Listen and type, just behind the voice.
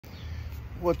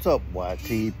What's up,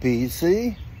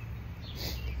 YTPC?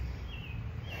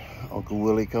 Uncle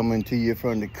Willie coming to you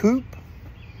from the coop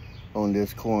on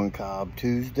this Corn Cob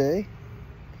Tuesday.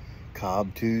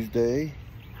 Cob Tuesday.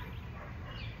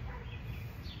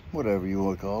 Whatever you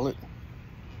want to call it.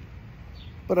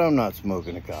 But I'm not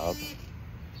smoking a cob.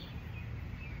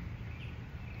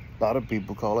 A lot of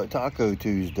people call it Taco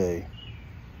Tuesday.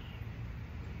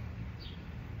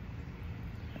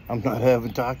 I'm not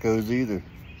having tacos either.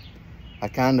 I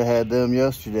kind of had them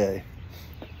yesterday.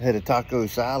 I had a taco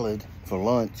salad for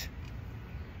lunch.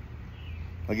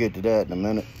 I'll get to that in a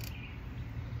minute.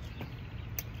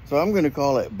 So I'm going to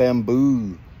call it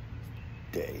Bamboo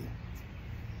Day.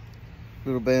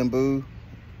 Little bamboo.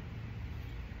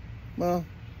 Well,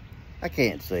 I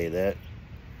can't say that,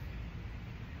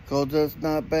 because that's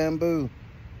not bamboo.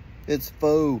 It's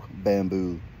faux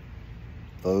bamboo.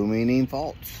 Faux meaning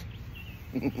false.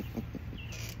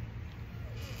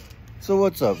 So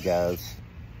what's up, guys?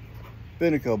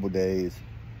 Been a couple days.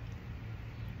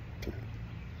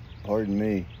 Pardon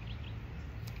me.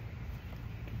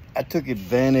 I took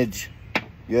advantage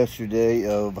yesterday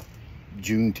of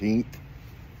Juneteenth.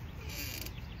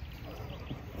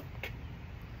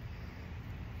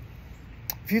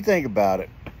 If you think about it,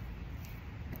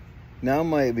 now I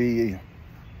might be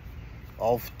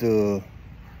off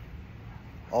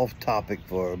topic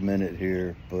for a minute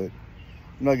here, but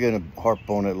I'm not gonna harp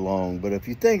on it long. But if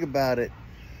you think about it,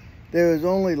 there was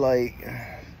only like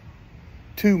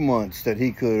 2 months that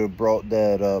he could have brought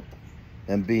that up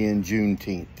and being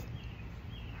Juneteenth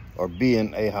or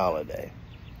being a holiday.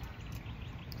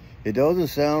 It doesn't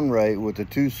sound right with a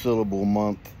 2-syllable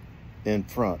month in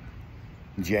front.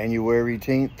 January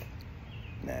 10th?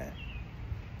 Nah.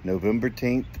 November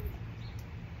 10th?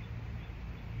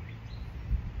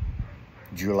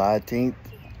 July 10th?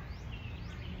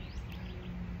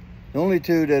 The only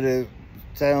two that it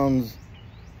sounds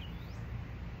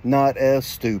not as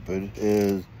stupid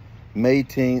is May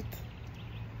 10th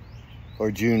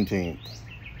or Juneteenth,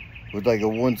 with like a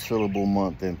 1-syllable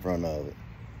month in front of it.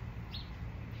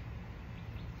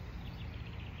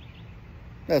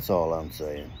 That's all I'm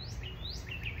saying.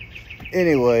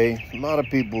 Anyway, a lot of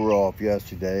people were off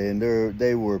yesterday, and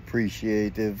they were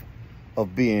appreciative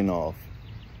of being off.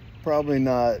 Probably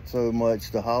not so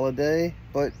much the holiday,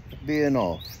 but being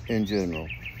off in general.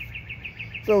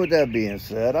 So with that being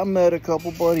said, I met a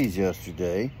couple buddies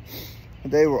yesterday.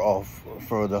 They were off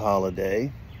for the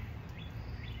holiday.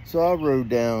 So I rode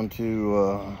down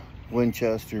to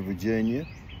Winchester, Virginia.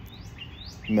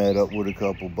 Met up with a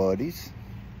couple buddies.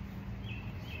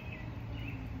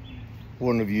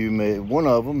 One of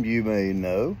them you may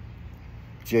know,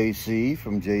 JC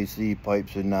from JC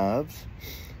Pipes and Knives.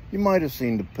 You might have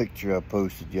seen the picture I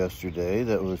posted yesterday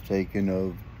that was taken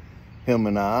of him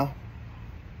and I.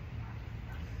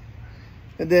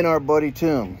 And then our buddy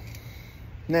Tim.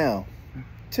 Now,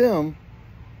 Tim,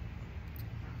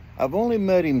 I've only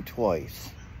met him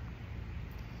twice.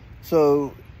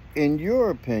 So, in your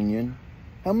opinion,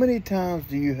 how many times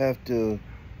do you have to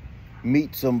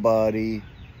meet somebody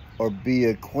or be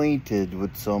acquainted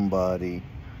with somebody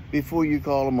before you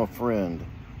call them a friend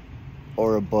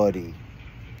or a buddy?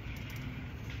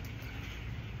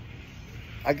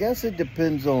 I guess it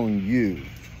depends on you,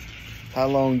 how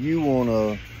long you want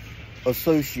to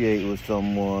associate with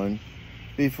someone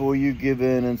before you give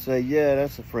in and say, yeah,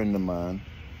 that's a friend of mine.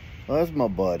 Well, that's my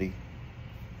buddy.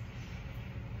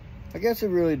 I guess it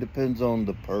really depends on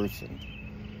the person.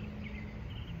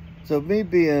 So having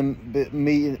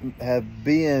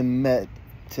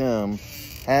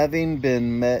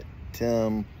been met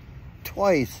Tim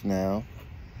twice now,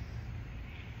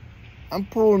 I'm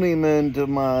pulling him into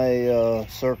my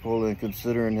circle and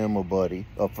considering him a buddy,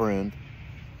 a friend.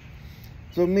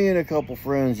 So me and a couple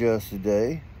friends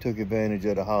yesterday took advantage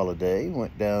of the holiday,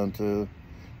 went down to,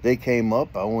 they came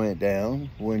up, I went down,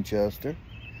 Winchester.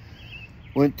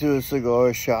 Went to a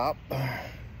cigar shop.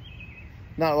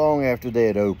 Not long after they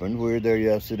had opened. We were there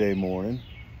yesterday morning.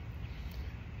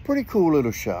 Pretty cool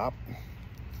little shop.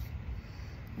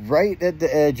 Right at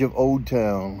the edge of Old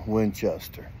Town,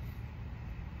 Winchester.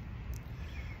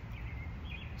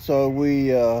 So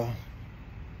we all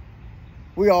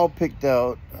picked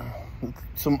out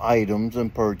some items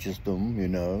and purchased them, you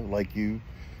know, like you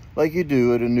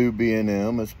do at a new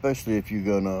B&M, especially if you're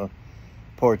gonna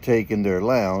partake in their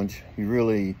lounge. You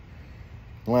really,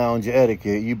 lounge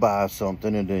etiquette, you buy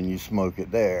something and then you smoke it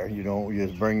there. You don't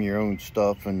just bring your own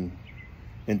stuff and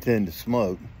intend to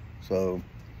smoke. So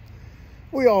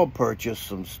we all purchased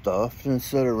some stuff and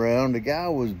sat around. The guy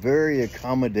was very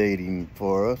accommodating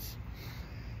for us.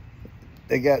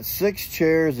 They got 6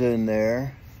 chairs in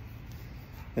there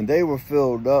and they were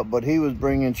filled up, but he was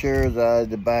bringing chairs out of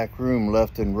the back room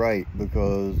left and right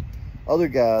because other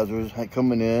guys were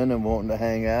coming in and wanting to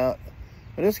hang out.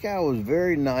 And this guy was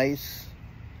very nice.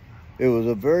 It was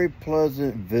a very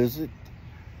pleasant visit,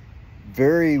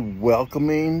 very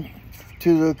welcoming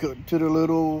to the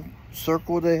little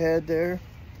circle they had there.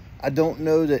 I don't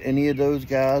know that any of those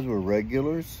guys were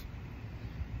regulars.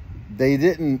 They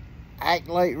didn't act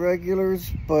like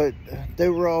regulars, but they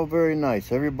were all very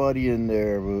nice. Everybody in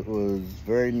there was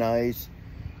very nice,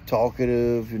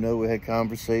 talkative. You know, we had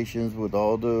conversations with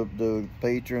all the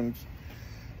patrons.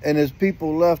 And as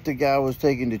people left, the guy was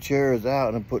taking the chairs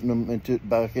out and putting them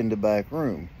back in the back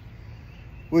room,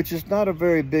 which is not a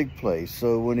very big place.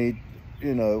 So when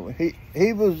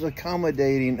he was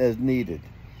accommodating as needed.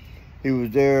 He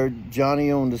was there,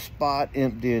 Johnny on the spot,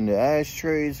 emptying the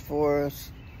ashtrays for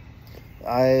us.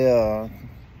 The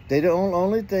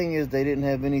only thing is they didn't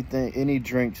have any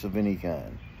drinks of any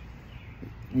kind.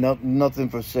 Nothing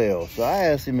for sale. So I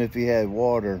asked him if he had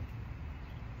water.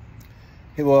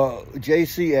 Well,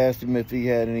 JC asked him if he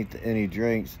had any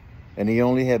drinks, and he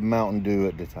only had Mountain Dew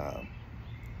at the time.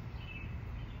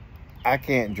 I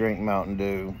can't drink Mountain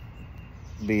Dew,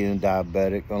 being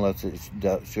diabetic, unless it's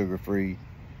sugar-free.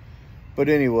 But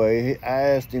anyway, I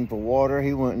asked him for water.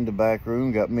 He went in the back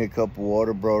room, got me a cup of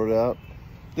water, brought it out.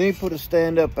 Then he put a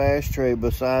stand-up ashtray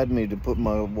beside me to put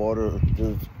my water,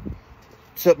 to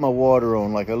set my water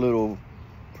on, like a little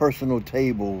personal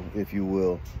table, if you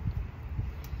will.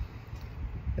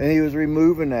 And he was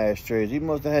removing ashtrays. He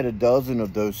must have had a dozen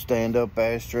of those stand-up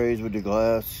ashtrays with the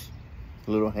glass,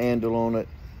 little handle on it.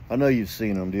 I know you've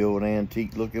seen them, the old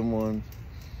antique-looking ones.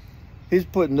 He's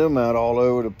putting them out all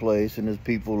over the place, and as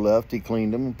people left, he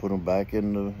cleaned them and put them back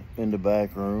in the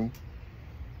back room.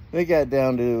 They got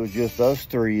down to, it was just us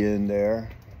three in there,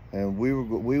 and we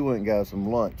went and got some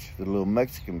lunch at a little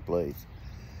Mexican place.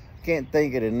 Can't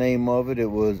think of the name of it.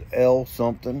 It was El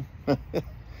something,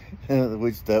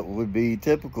 which that would be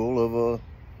typical of a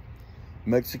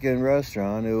Mexican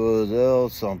restaurant. It was El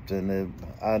something.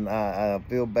 I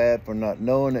feel bad for not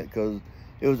knowing it because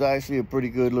it was actually a pretty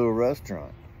good little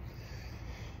restaurant.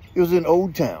 It was in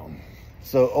Old Town.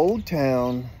 So Old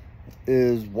Town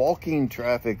is walking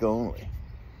traffic only.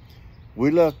 We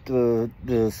left the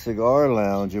cigar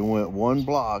lounge and went 1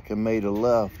 block and made a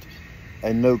left,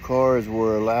 and no cars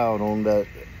were allowed on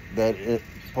that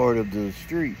part of the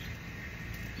street.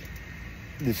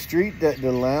 The street that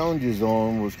the lounge is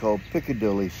on was called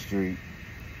Piccadilly Street,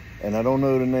 and I don't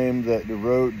know the name that the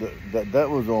road that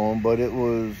was on, but it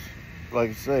was,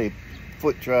 like I say,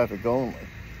 foot traffic only.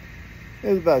 It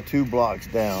was about 2 blocks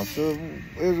down, so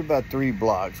it was about 3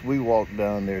 blocks. We walked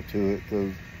down there to it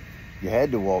because you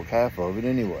had to walk half of it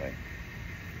anyway.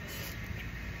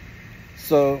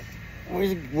 So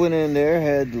we went in there,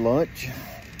 had lunch.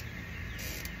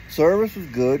 Service was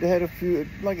good. They had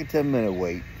like a 10-minute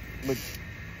wait, but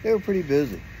they were pretty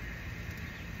busy.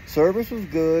 Service was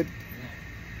good.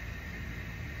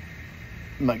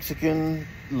 Mexican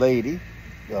lady,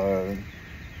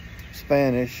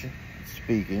 Spanish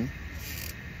speaking.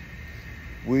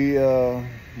 We all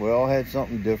had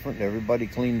something different. Everybody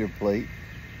cleaned their plate.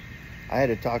 I had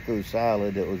a taco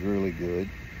salad that was really good.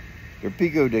 Their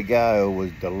pico de gallo was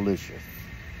delicious.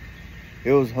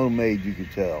 It was homemade, you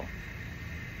could tell.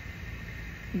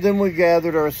 Then we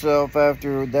gathered ourselves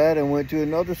after that and went to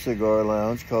another cigar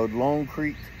lounge called Long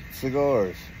Creek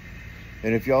Cigars.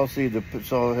 And if y'all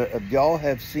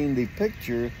have seen the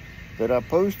picture that I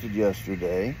posted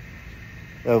yesterday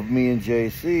of me and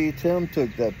JC, Tim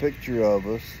took that picture of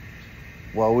us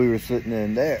while we were sitting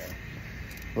in there.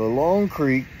 Well, Long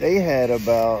Creek, they had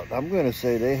about, I'm going to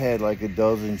say they had like a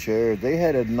dozen chairs. They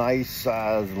had a nice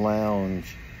sized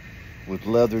lounge with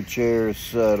leather chairs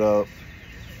set up.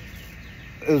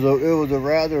 It was a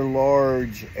rather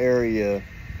large area,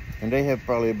 and they had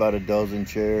probably about a dozen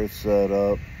chairs set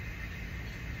up.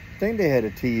 I think they had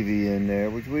a TV in there,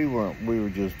 which we weren't. We were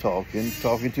just talking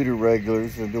to the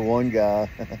regulars, and the one guy,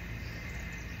 I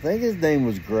think his name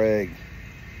was Greg.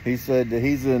 He said that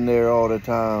he's in there all the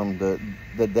time,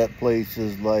 that place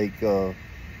is like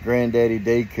granddaddy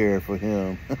daycare for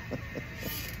him.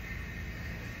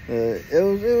 It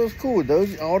was cool.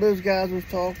 All those guys was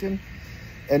talking,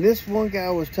 and this one guy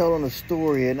was telling a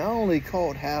story, and I only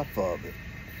caught half of it,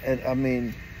 and I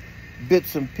mean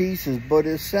bits and pieces, but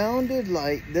it sounded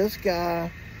like this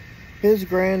guy, his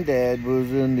granddad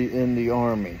was in the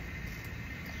army.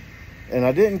 And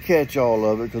I didn't catch all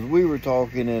of it because we were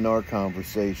talking in our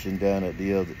conversation down at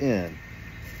the other end.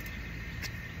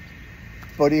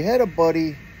 But he had a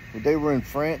buddy, they were in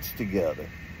France together.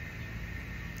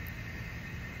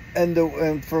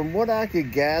 And from what I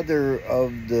could gather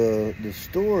of the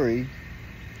story,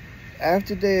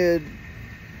 after Dad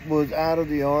was out of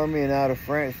the army and out of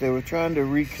France, they were trying to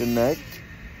reconnect.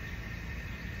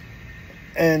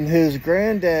 And his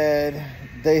granddad,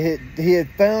 he had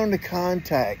found a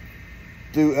contact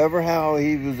through how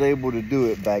he was able to do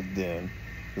it back then.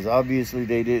 Because obviously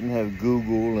they didn't have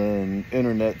Google and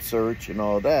internet search and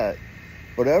all that.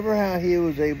 But how he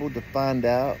was able to find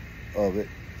out of it,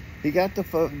 he got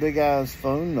the guy's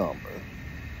phone number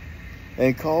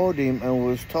and called him and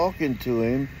was talking to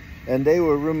him, and they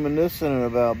were reminiscing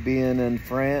about being in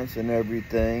France and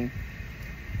everything.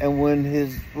 And when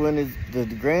his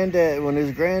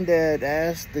granddad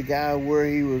asked the guy where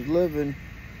he was living,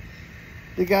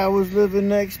 the guy was living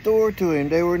next door to him.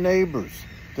 They were neighbors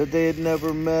that they had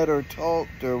never met or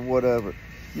talked or whatever.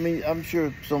 I mean, I'm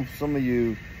sure some of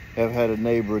you have had a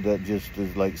neighbor that just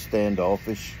is like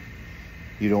standoffish.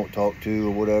 You don't talk to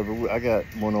or whatever. I got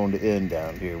one on the end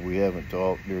down here. We haven't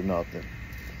talked or nothing.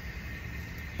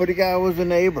 But the guy was a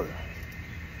neighbor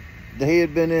that he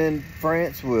had been in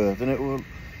France with, and it was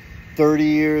 30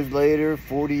 years later,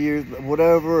 40 years,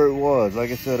 whatever it was. Like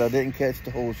I said, I didn't catch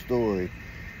the whole story.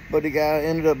 But the guy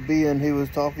ended up he was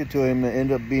talking to him and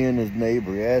ended up being his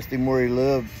neighbor. He asked him where he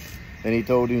lived, and he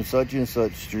told him such and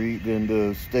such street in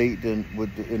the state and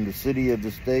in the city of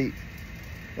the state.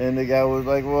 And the guy was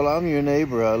like, well, I'm your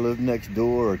neighbor. I live next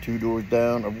door or 2 doors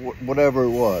down or whatever it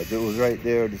was. It was right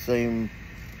there, the same,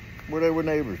 where they were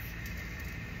neighbors.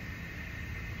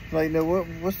 Like, now,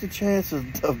 what's the chances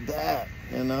of that?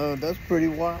 You know, that's pretty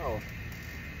wild.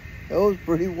 That was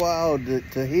pretty wild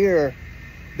to hear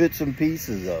bits and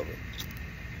pieces of it.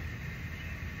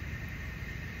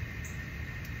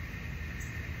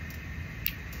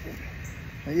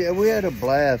 Yeah, we had a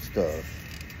blast though.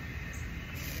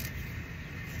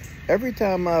 Every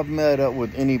time I've met up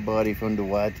with anybody from the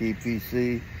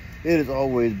YTPC, it has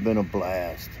always been a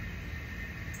blast.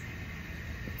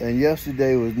 And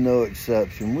yesterday was no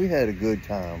exception. We had a good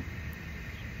time.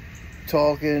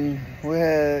 Talking, we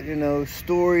had,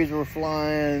 stories were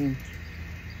flying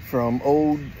from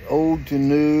old to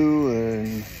new,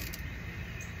 and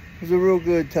it was a real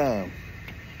good time.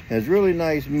 And it's really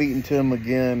nice meeting Tim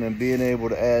again and being able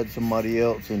to add somebody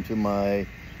else into my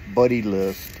buddy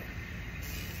list.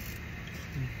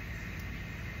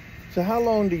 So how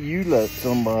long do you let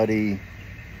somebody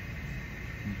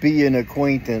be an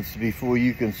acquaintance before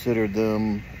you consider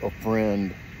them a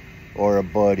friend or a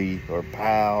buddy or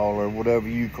pal or whatever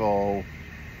you call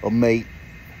a mate?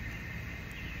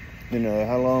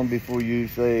 How long before you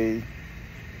say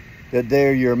that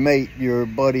they're your mate, your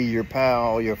buddy, your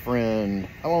pal, your friend?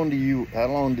 How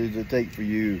long does it take for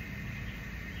you?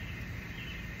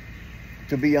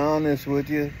 To be honest with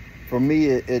you, for me,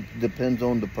 it depends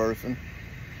on the person.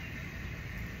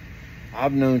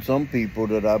 I've known some people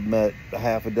that I've met a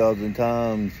half a dozen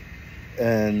times,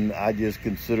 and I just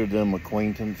consider them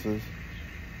acquaintances.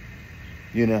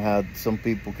 You know how some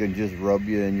people can just rub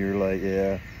you and you're like,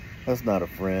 yeah, that's not a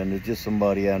friend. It's just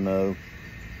somebody I know.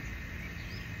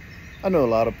 I know a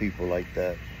lot of people like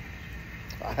that.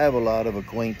 I have a lot of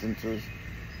acquaintances.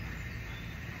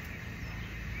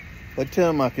 But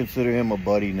Tim, I consider him a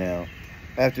buddy now.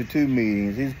 After 2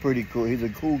 meetings, he's pretty cool. He's a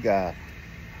cool guy.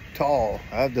 Tall.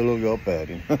 I have to look up at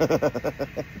him.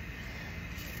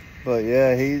 But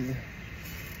yeah,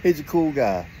 he's a cool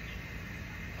guy.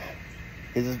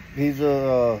 He's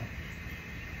a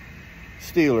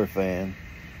Steeler fan.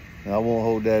 And I won't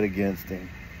hold that against him.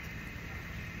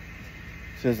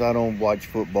 Since I don't watch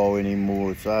football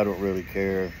anymore, so I don't really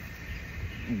care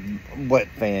what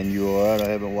fan you are. I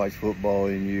haven't watched football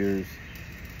in years.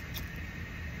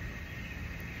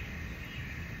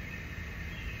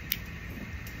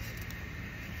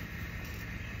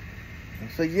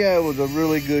 So yeah, it was a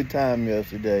really good time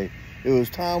yesterday. It was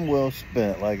time well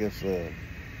spent, like I said.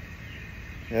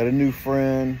 Had a new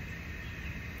friend.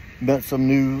 Met some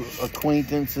new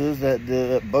acquaintances at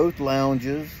both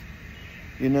lounges.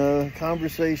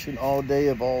 Conversation all day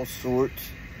of all sorts.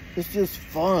 It's just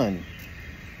fun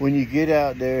when you get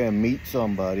out there and meet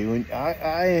somebody. When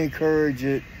I encourage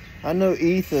it. I know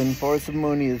Ethan,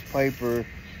 Parsimonious Piper,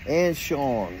 and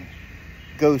Sean,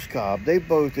 Ghost Cop, they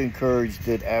both encouraged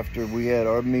it after we had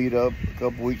our meetup a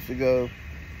couple weeks ago.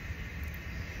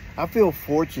 I feel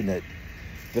fortunate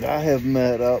that I have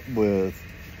met up with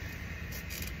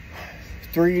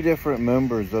 3 different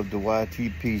members of the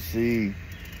YTPC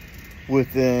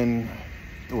within,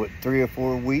 3 or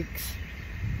 4 weeks.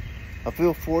 I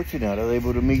feel fortunate. I was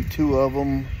able to meet 2 of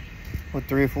them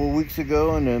 3 or 4 weeks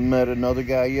ago, and then met another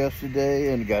guy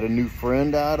yesterday and got a new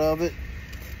friend out of it.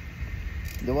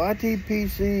 The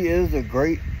YTPC is a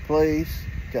great place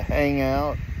to hang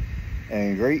out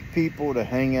and great people to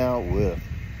hang out with.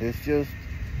 It's just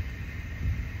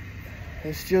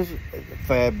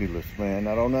fabulous, man.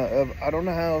 I don't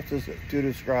know how else to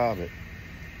describe it.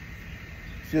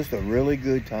 It's just a really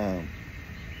good time.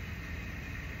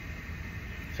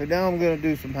 So now I'm gonna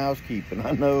do some housekeeping.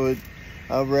 I know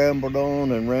I rambled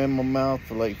on and ran my mouth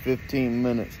for like 15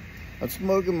 minutes. I'm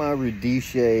smoking my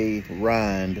Radice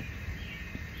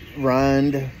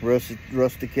Rind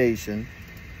rustication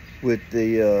with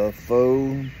the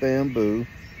faux bamboo.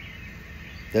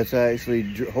 That's actually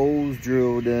holes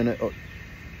drilled in it,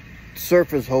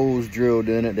 surface holes drilled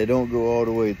in it. They don't go all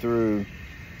the way through.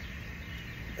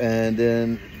 And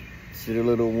then see the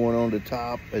little one on the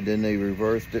top, and then they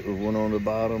reversed it with one on the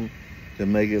bottom to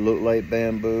make it look like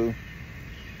bamboo.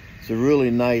 It's a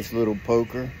really nice little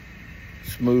poker,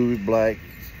 smooth black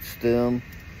stem,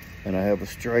 and I have a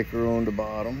striker on the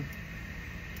bottom.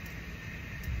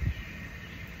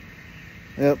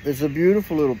 Yep, it's a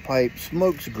beautiful little pipe.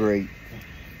 Smokes great.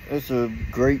 It's a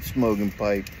great smoking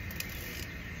pipe.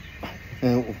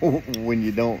 When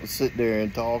you don't sit there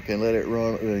and talk and let it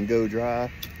run and go dry.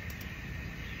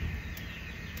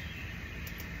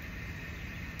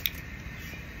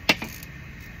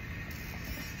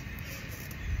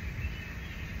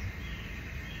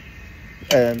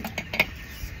 And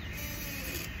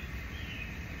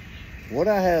what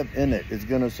I have in it is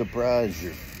going to surprise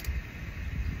you.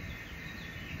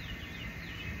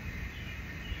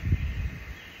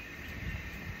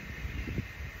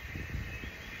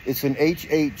 It's an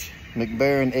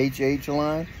McBaron HH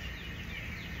line.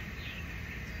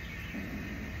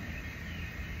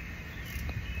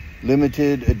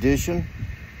 Limited edition.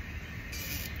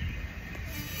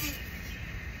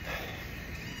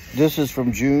 This is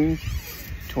from June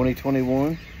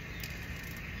 2021.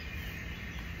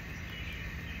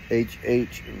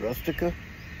 HH Rustica.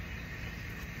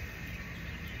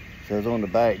 Says on the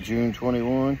back June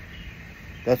 21.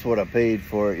 That's what I paid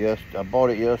for it. Yes, I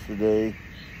bought it yesterday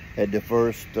at the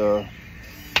first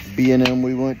B&M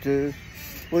we went to.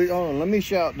 Well, let me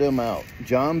shout them out.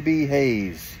 John B.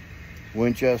 Hayes,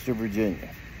 Winchester, Virginia.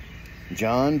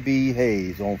 John B.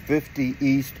 Hayes on 50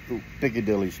 East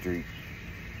Piccadilly Street,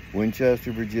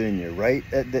 Winchester, Virginia, right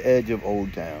at the edge of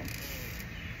Old Town.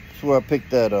 That's where I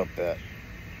picked that up at.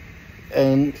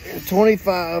 And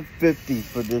 $25.50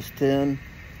 for this tin,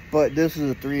 but this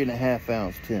is a 3.5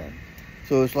 ounce tin.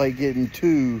 So it's like getting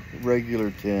 2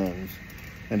 regular tins,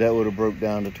 and that would have broke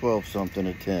down to 12 something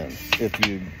a tin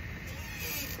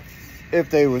if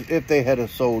they had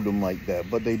have sold them like that,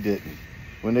 but they didn't.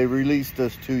 When they released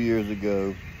us 2 years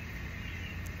ago,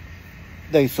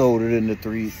 they sold it in the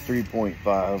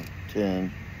 3.5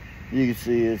 tin. You can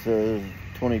see it says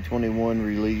 2021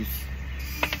 release.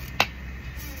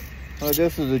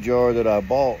 This is a jar that I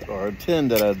bought, or a tin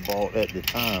that I bought at the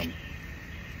time.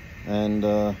 And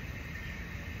I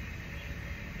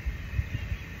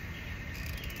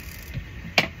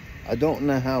don't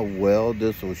know how well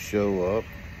this will show up,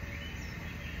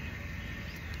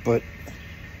 but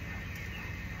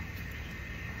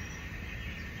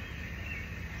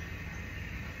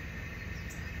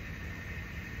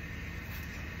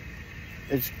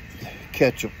it's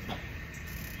ketchup.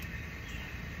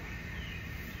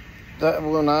 That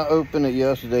when I opened it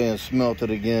yesterday and smelt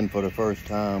it again for the first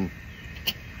time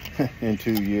in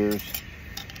 2 years.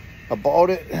 I bought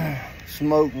it,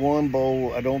 smoked 1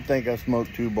 bowl. I don't think I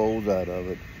smoked 2 bowls out of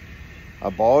it.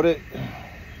 I bought it,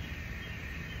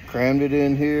 crammed it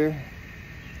in here.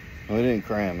 Well, I didn't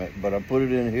cram it, but I put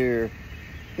it in here.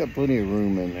 Got plenty of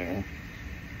room in there.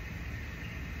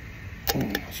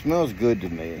 It smells good to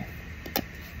me.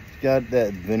 It's got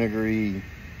that vinegary,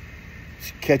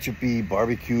 ketchupy,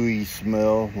 barbecue-y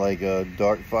smell, like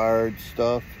dark fired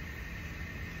stuff.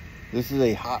 This is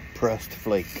a hot pressed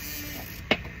flake.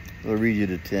 I'll read you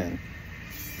the tin.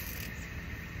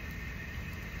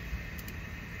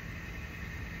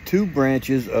 2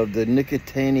 branches of the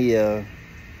Nicotiana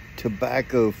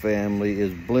tobacco family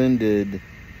is blended.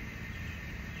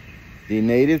 The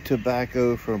native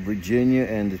tobacco from Virginia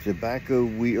and the tobacco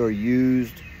we are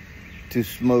used to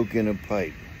smoke in a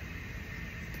pipe.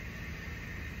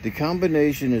 The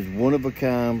combination is one of a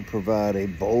kind, provide a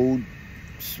bold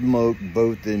smoke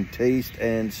both in taste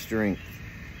and strength.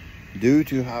 Due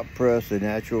to hot press, the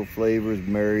natural flavors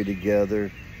marry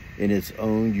together in its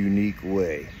own unique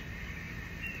way.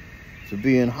 So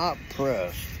being hot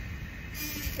pressed,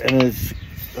 and it's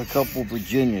a couple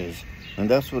Virginias, and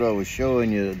that's what I was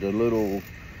showing you, the little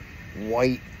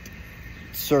white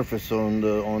surface on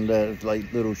that,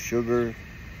 like little sugar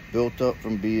built up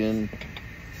from being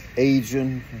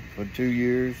aging for 2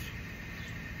 years.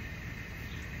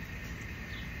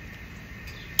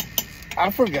 I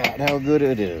forgot how good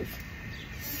it is.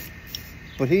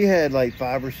 But he had like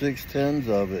 5 or 6 tins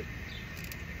of it.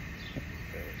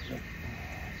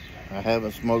 I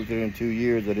haven't smoked it in 2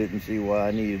 years. I didn't see why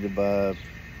I needed to buy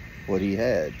what he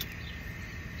had.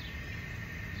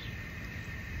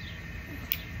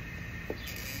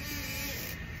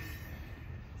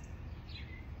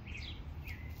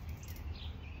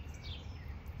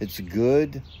 It's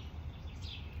good.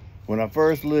 When I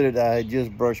first lit it, I had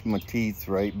just brushed my teeth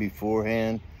right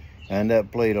beforehand, and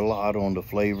that played a lot on the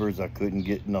flavors. I couldn't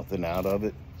get nothing out of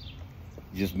it.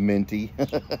 Just minty.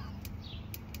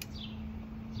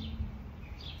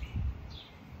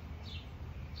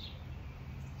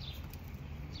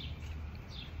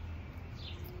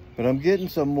 But I'm getting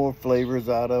some more flavors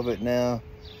out of it now.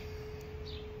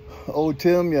 Old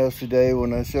Tim yesterday,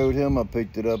 when I showed him I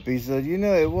picked it up, he said, you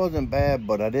know, it wasn't bad,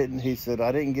 but he said,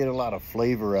 I didn't get a lot of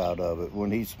flavor out of it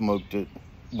when he smoked it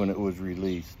when it was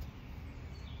released.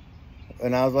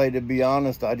 And I was like, to be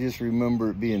honest, I just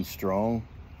remember it being strong.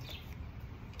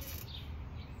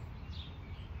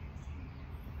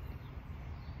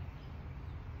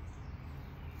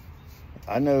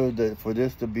 I know that for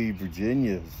this to be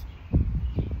Virginia's,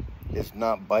 it's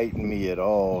not biting me at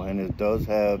all, and it does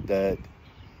have that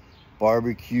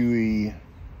barbecue-y,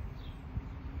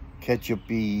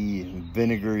 ketchup-y,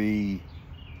 vinegary.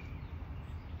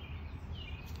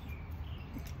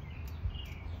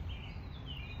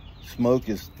 Smoke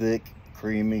is thick,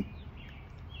 creamy.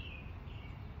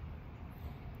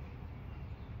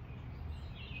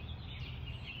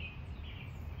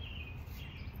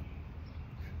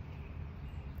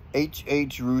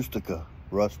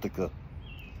 Rustica.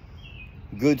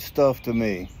 Good stuff to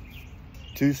me.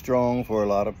 Too strong for a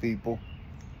lot of people,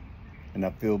 and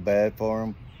I feel bad for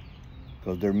them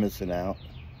because they're missing out.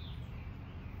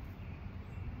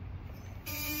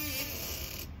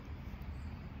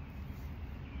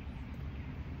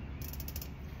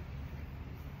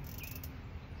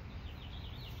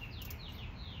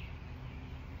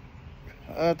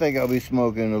 I think I'll be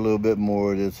smoking a little bit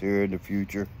more of this here in the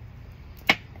future.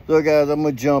 So guys, I'm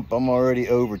gonna jump. I'm already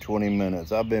over 20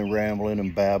 minutes. I've been rambling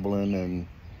and babbling,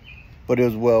 but it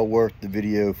was well worth the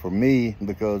video for me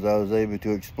because I was able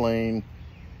to explain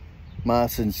my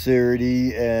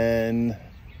sincerity and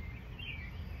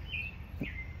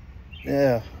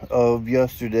of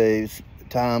yesterday's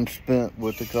time spent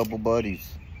with a couple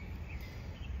buddies.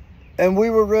 And we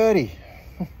were ready.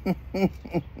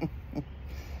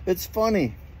 It's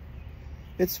funny.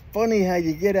 It's funny how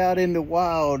you get out in the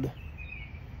wild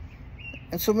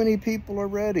and so many people are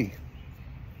ready.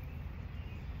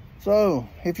 So,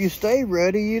 if you stay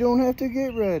ready, you don't have to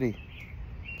get ready.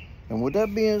 And with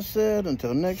that being said,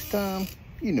 until next time,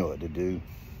 you know what to do.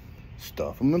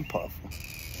 Stuff 'em and puff 'em.